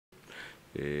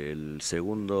el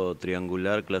segundo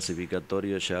triangular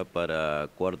clasificatorio ya para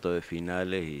cuartos de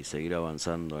finales y seguir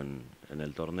avanzando en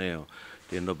el torneo,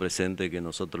 teniendo presente que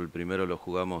nosotros el primero lo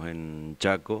jugamos en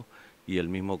Chaco y el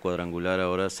mismo cuadrangular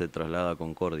ahora se traslada a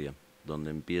Concordia,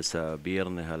 donde empieza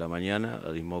viernes a la mañana,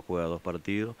 Adismo juega 2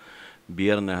 partidos,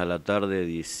 viernes a la tarde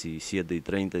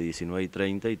 17:30,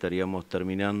 19:30 y estaríamos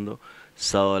terminando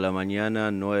sábado a la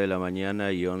mañana, 9 de la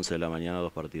mañana y 11 de la mañana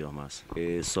 2 partidos más.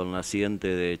 Sol Naciente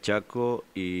de Chaco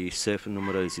y CEF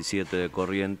número 17 de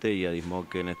Corriente y Adismo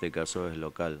que en este caso es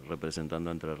local, representando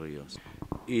a Entre Ríos.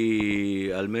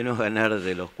 Y al menos ganar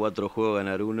de los 4 juegos,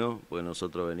 ganar uno, pues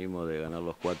nosotros venimos de ganar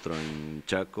los 4 en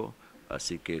Chaco,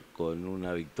 así que con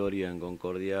una victoria en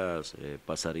Concordia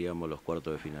pasaríamos los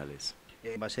cuartos de finales.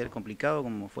 Va a ser complicado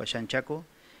como fue allá en Chaco.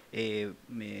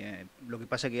 Lo que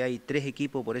pasa es que hay 3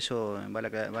 equipos, por eso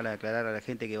vale aclarar a la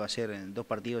gente que va a ser 2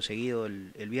 partidos seguidos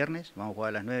el viernes, vamos a jugar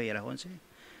a las 9 y a las 11,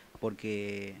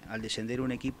 porque al descender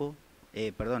un equipo,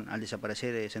 perdón, al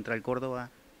desaparecer Central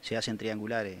Córdoba, se hacen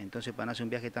triangulares. Entonces, para no hacer un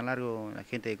viaje tan largo, la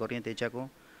gente de Corriente de Chaco,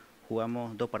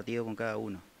 jugamos 2 partidos con cada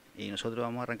uno. Y nosotros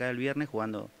vamos a arrancar el viernes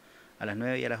jugando a las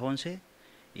 9 y a las 11.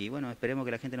 Y bueno, esperemos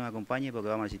que la gente nos acompañe porque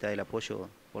vamos a necesitar el apoyo,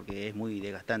 porque es muy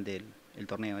desgastante el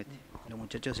torneo este. Los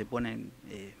muchachos se ponen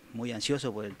muy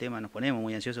ansiosos por el tema, nos ponemos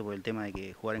muy ansiosos por el tema de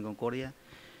que jugar en Concordia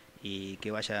y que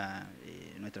vaya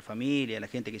nuestra familia, la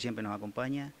gente que siempre nos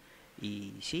acompaña.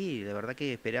 Y sí, la verdad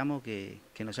que esperamos que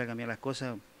nos salgan bien las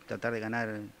cosas, tratar de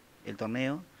ganar el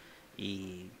torneo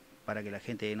y para que la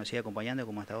gente nos siga acompañando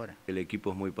como hasta ahora. El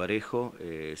equipo es muy parejo,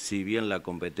 si bien la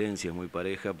competencia es muy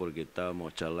pareja porque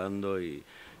estábamos charlando y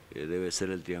debe ser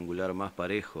el triangular más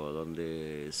parejo,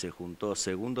 donde se juntó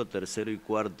segundo, tercero y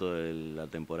cuarto de la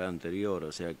temporada anterior,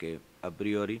 o sea que a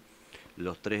priori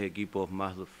los 3 equipos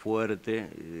más fuertes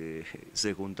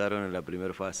se juntaron en la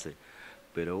primera fase.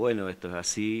 Pero bueno, esto es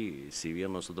así, si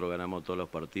bien nosotros ganamos todos los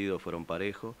partidos, fueron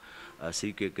parejos,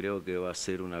 así que creo que va a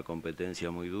ser una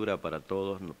competencia muy dura para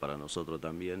todos, para nosotros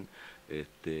también,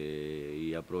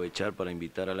 y aprovechar para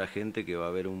invitar a la gente que va a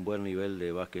haber un buen nivel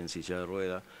de básquet en silla de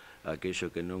rueda.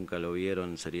 Aquellos que nunca lo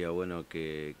vieron sería bueno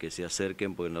que se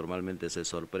acerquen porque normalmente se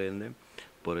sorprenden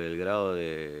por el grado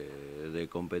de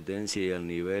competencia y el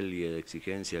nivel y de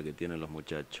exigencia que tienen los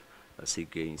muchachos. Así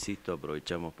que, insisto,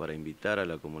 aprovechamos para invitar a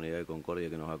la comunidad de Concordia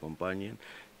que nos acompañen,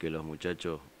 que los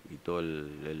muchachos y toda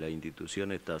la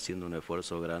institución está haciendo un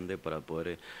esfuerzo grande para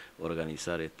poder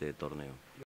organizar este torneo.